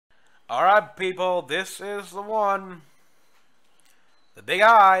Alright, people, this is the one. The big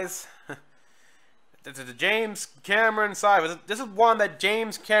eyes. This is the James Cameron side. This is one that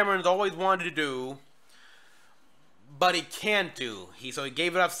James Cameron's always wanted to do, but he can't do. So he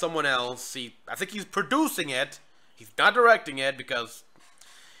gave it up to someone else. I think he's producing it. He's not directing it because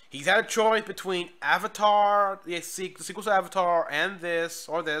he's had a choice between Avatar, the sequel to Avatar, and this,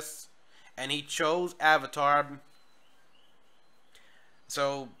 and he chose Avatar.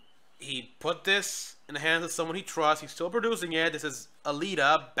 So he put this in the hands of someone he trusts. He's still producing it. This is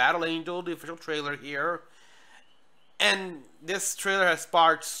ALITA, Battle Angel, the official trailer here. And this trailer has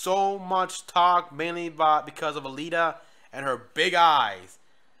sparked so much talk, mainly because of ALITA and her big eyes.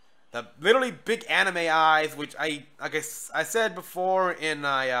 The literally big anime eyes, which I said before in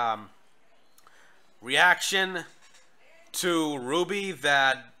my reaction to Ruby,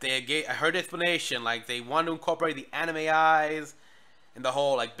 that I heard the explanation, like they want to incorporate the anime eyes and the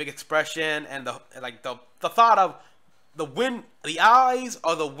whole like big expression and the thought of the eyes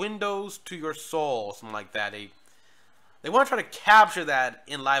are the windows to your soul, something like that. They want to try to capture that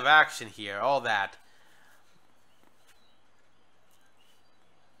in live action here, all that.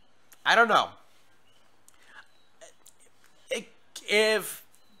 I don't know. If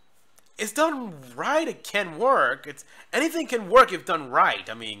it's done right, it can work. Anything can work if done right.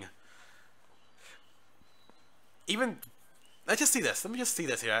 I mean, even let's just see this. Let me just see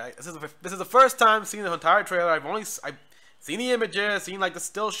this here. This is the first time seeing the entire trailer. I've seen the images, seen like the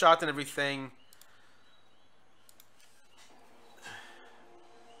still shots and everything.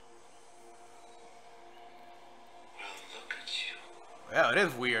 Yeah, it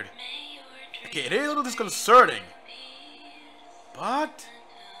is weird. Okay, it is a little disconcerting. But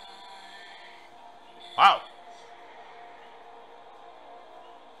wow.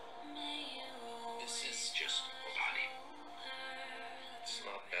 This is just a body. It's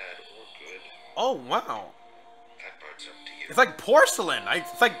not bad or good. Oh wow. That part's up to you. It's like porcelain.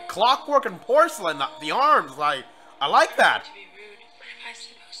 It's like clockwork and porcelain. The arms, like I like that. To be rude, but am I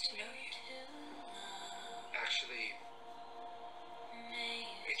supposed to know you? Actually,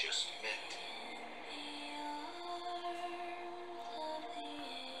 we just met.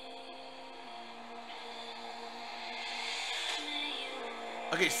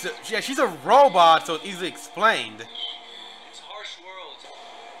 Okay, so yeah, she's a robot, so it's easily explained. It's a harsh world.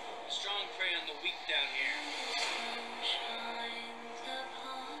 Strong prey on the weak down here.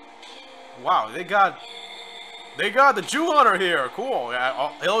 Wow, they got the Jew Hunter here. Cool.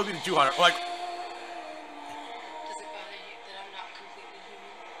 Yeah, he'll always be the Jew Hunter. Like, Does it bother you that I'm not completely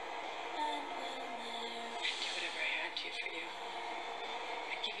human? I'd do whatever I had to for you.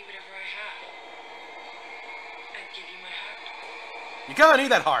 I'd give you whatever I had. I'd give you my heart. you kind of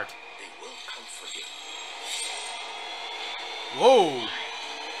need that heart. They will come for you. Whoa.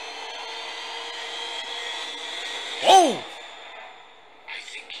 Whoa. I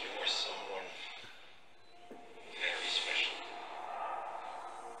think you are someone very special.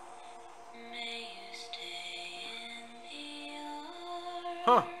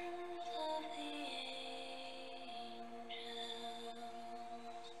 Huh.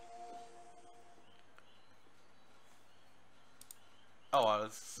 Oh,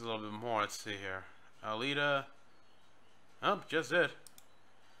 this is a little bit more. Let's see here. ALITA. Oh, just it.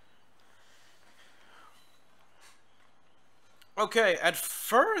 Okay, at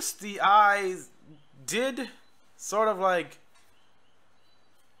first the eyes did sort of like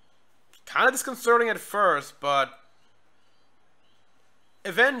kind of disconcerting at first, but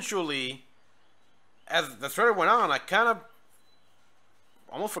eventually, as the trailer went on, I kind of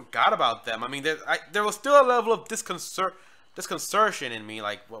almost forgot about them. I mean, there was still a level of disconcertion in me,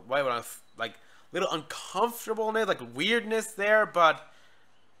 like why would I like little uncomfortableness, like weirdness there. But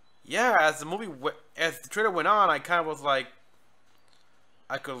yeah, as the trailer went on, I kind of was like,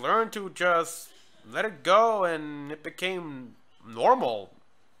 I could learn to just let it go, and it became normal.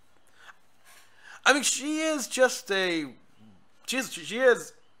 I mean, she is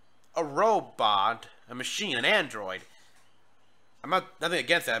a robot, a machine, an android. I'm not nothing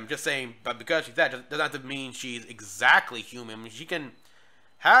against that. I'm just saying, but because she's that, doesn't have to mean she's exactly human. I mean, she can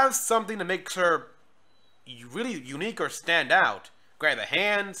have something that makes her really unique or stand out. Great, the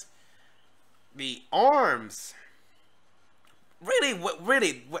hands, the arms.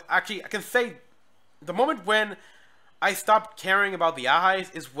 Really, actually, I can say the moment when I stopped caring about the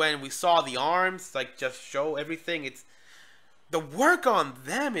eyes is when we saw the arms, like, just show everything. The work on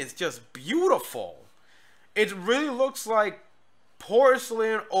them is just beautiful. It really looks like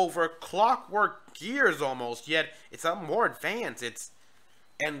porcelain over clockwork gears almost, yet it's not more advanced.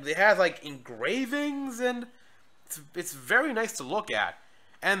 And it has like engravings, and it's very nice to look at.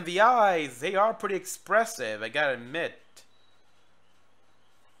 And the eyes, they are pretty expressive, I gotta admit.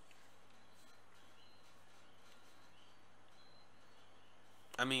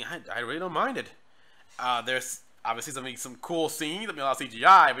 I mean, I really don't mind it. There's obviously some cool scenes. I mean, a lot of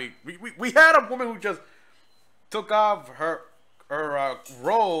CGI. We had a woman who just took off her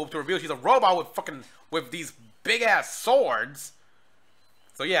robe to reveal she's a robot with these big ass swords.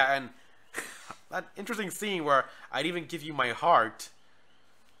 So yeah, and that interesting scene where I'd even give you my heart.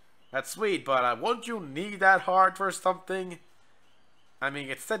 That's sweet, but won't you need that heart for something? I mean,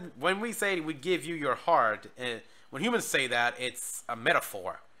 it's said when we say we give you your heart. When humans say that, it's a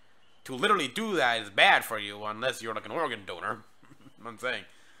metaphor. To literally do that is bad for you unless you're like an organ donor. I'm saying.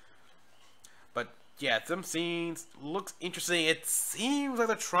 But yeah, some scenes looks interesting. It seems like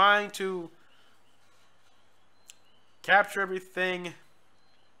they're trying to capture everything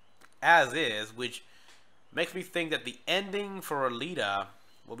as is, which makes me think that the ending for ALITA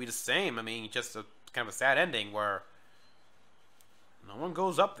will be the same. I mean, just a kind of a sad ending where no one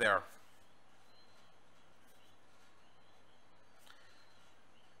goes up there.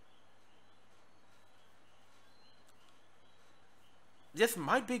 This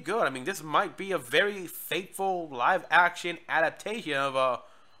might be good. I mean, this might be a very faithful live-action adaptation of a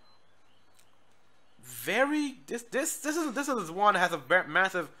very this is one that has a very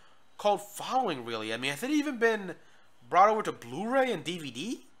massive cult following. Really, I mean, has it even been brought over to Blu-ray and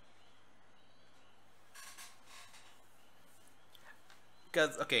DVD?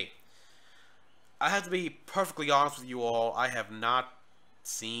 Because okay, I have to be perfectly honest with you all. I have not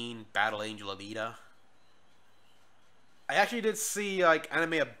seen Battle Angel Alita. I actually did see like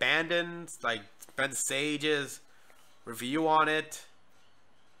Anime Abandoned, like Ben Sage's review on it,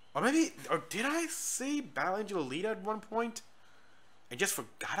 or did I see Battle Angel Alita at one point and just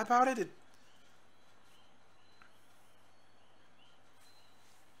forgot about it?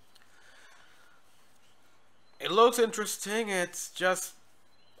 It looks interesting. It's just,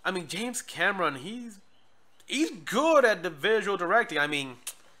 I mean, James Cameron, he's good at the visual directing. I mean,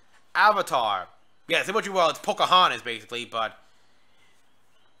 Avatar. Yeah, say what you will, it's Pocahontas basically, but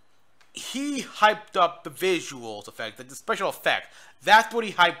he hyped up the visuals effect, the special effect. That's what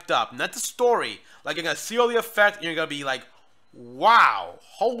he hyped up, not the story. Like, you're gonna see all the effects, and you're gonna be like, wow,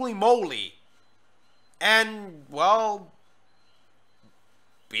 holy moly. And, well,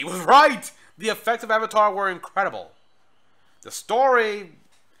 he was right. The effects of Avatar were incredible. The story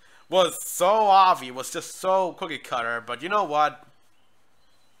was so obvious, it was just so cookie cutter, but you know what?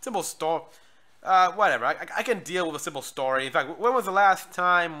 Simple story. Whatever. I can deal with a simple story. In fact, when was the last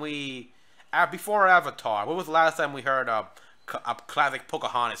time before Avatar, when was the last time we heard a classic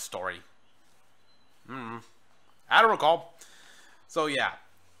Pocahontas story? I don't recall. So yeah.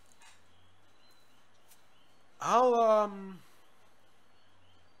 I'm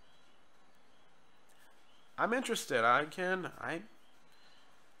interested. I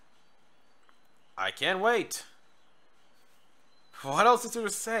can't wait. What else is there to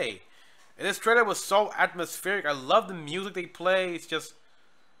say? And this trailer was so atmospheric. I love the music they play. It's just...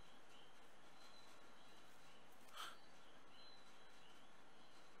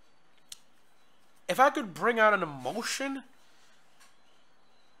 if I could bring out an emotion,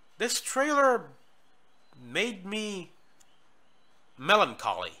 this trailer made me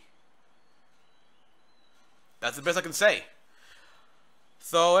melancholy. That's the best I can say.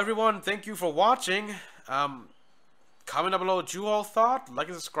 So everyone, thank you for watching. Comment down below what you all thought. Like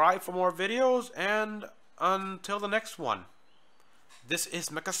and subscribe for more videos. And until the next one, this is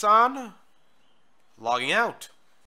Mecha-san, logging out.